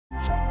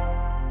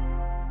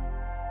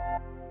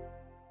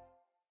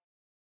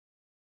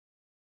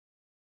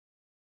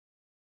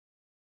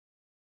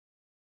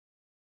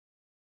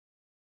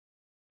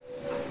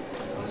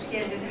Hoş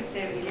geldiniz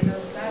sevgili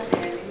dostlar,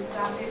 değerli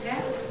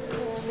misafirler.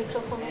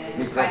 Mikrofon.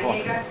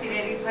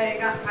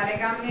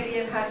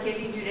 Paragamleri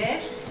herkeli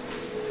cürer.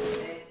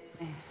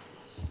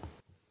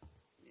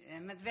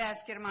 Medve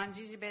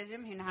askermancı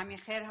jibejim, hün hami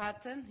khair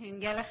hatın,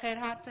 hün gele khair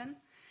hatın,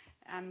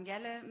 am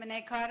gele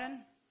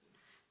menekarın.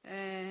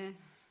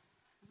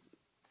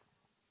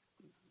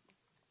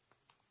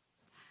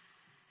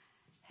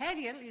 Her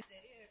yıl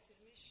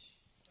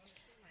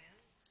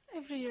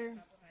Every year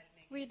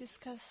we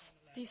discuss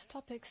these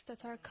topics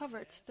that are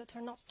covered, that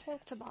are not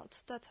talked about,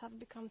 that have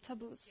become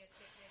taboos.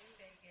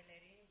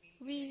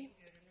 We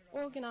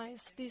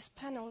organize these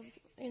panels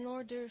in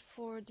order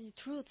for the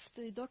truths,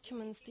 the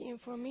documents, the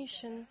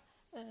information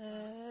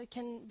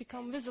can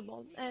become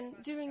visible.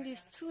 And during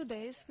these 2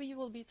 days, we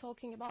will be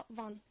talking about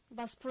Van,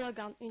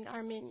 Vaspuragan in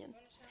Armenian.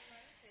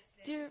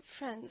 Dear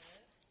friends,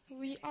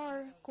 we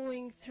are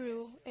going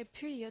through a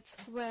period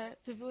where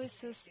the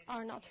voices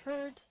are not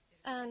heard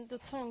and the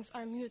tongues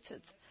are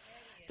muted.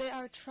 They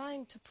are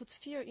trying to put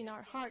fear in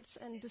our hearts,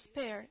 and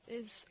despair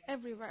is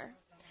everywhere.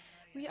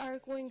 We are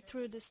going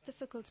through this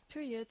difficult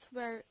period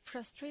where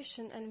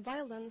frustration and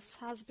violence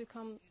has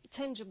become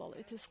tangible.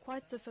 It is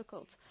quite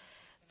difficult.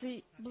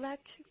 The black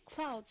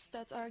clouds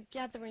that are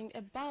gathering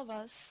above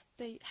us,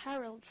 they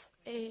herald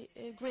a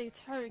great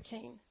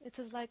hurricane. It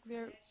is like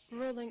we're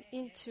rolling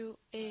into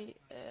a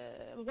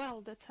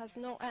well that has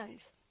no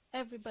end.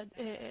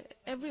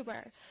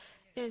 Everywhere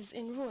is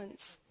in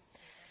ruins.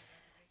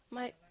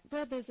 My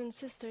brothers and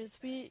sisters,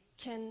 we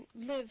can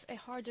live a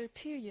harder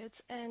period,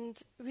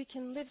 and we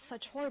can live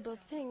such horrible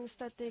things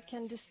that they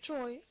can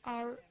destroy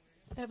our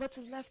what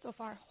is left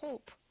of our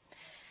hope.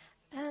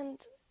 And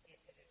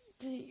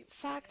the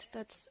fact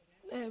that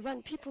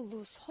when people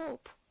lose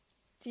hope,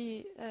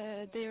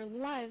 their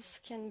lives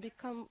can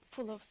become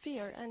full of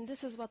fear, and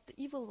this is what the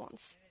evil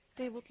wants.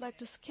 They would like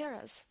to scare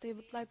us. They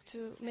would like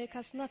to make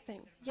us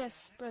nothing.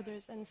 Yes,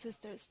 brothers and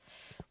sisters,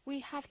 we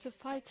have to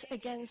fight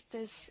against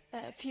this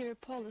fear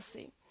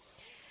policy.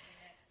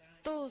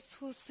 Those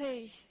who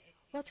say,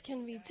 what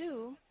can we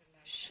do,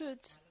 should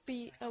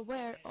be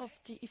aware of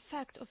the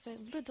effect of a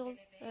little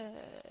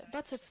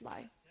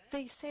butterfly.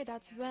 They say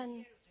that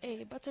when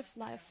a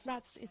butterfly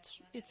flaps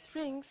its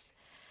wings,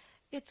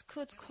 it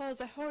could cause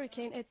a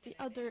hurricane at the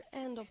other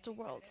end of the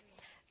world.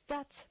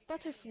 That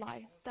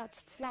butterfly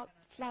that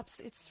flaps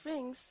its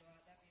wings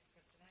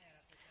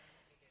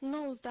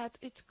knows that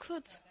it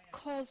could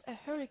cause a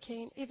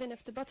hurricane even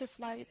if the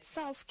butterfly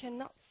itself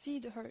cannot see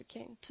the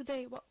hurricane.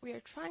 Today what we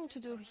are trying to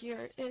do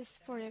here is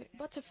for a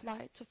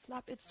butterfly to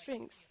flap its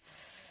wings.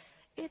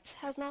 It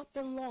has not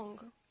been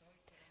long.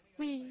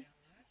 We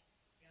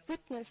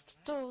witnessed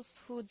those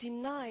who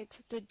denied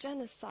the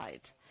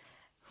genocide,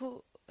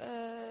 who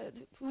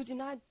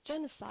denied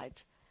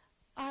genocide,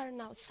 are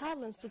now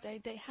silenced today.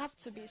 They have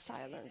to be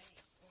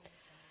silenced.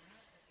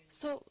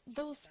 So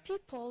those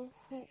people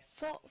who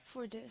fought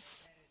for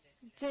this,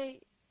 they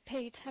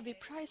paid heavy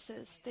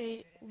prices.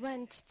 They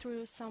went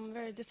through some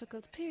very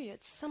difficult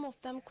periods. Some of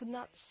them could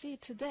not see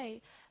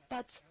today,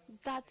 but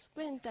that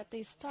wind that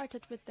they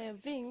started with their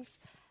wings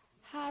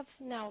have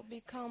now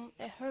become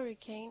a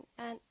hurricane,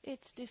 and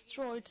it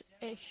destroyed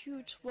a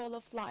huge wall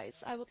of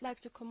lies. I would like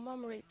to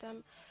commemorate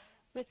them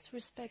with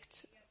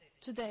respect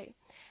today.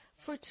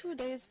 For 2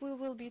 days we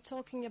will be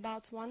talking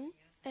about one,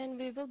 and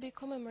we will be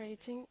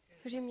commemorating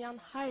Hrant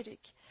Dink.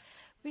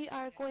 We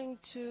are going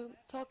to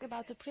talk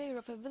about the prayer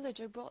of a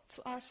villager brought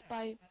to us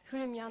by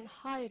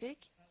Hrant Dink,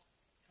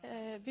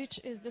 which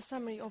is the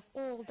summary of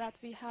all that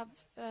we have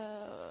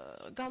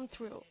gone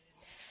through.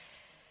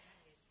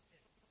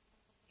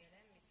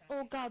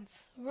 Oh God,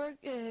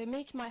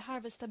 make my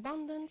harvest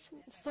abundant,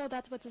 so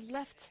that what is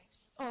left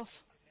of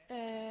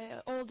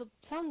all the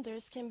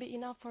plunders can be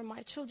enough for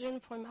my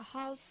children, for my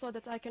house, so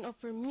that I can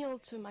offer meal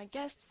to my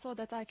guests, so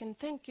that I can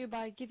thank you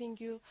by giving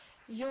you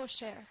your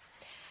share.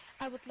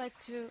 I would like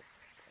to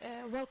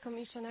welcome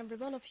each and every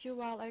one of you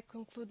while I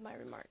conclude my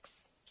remarks.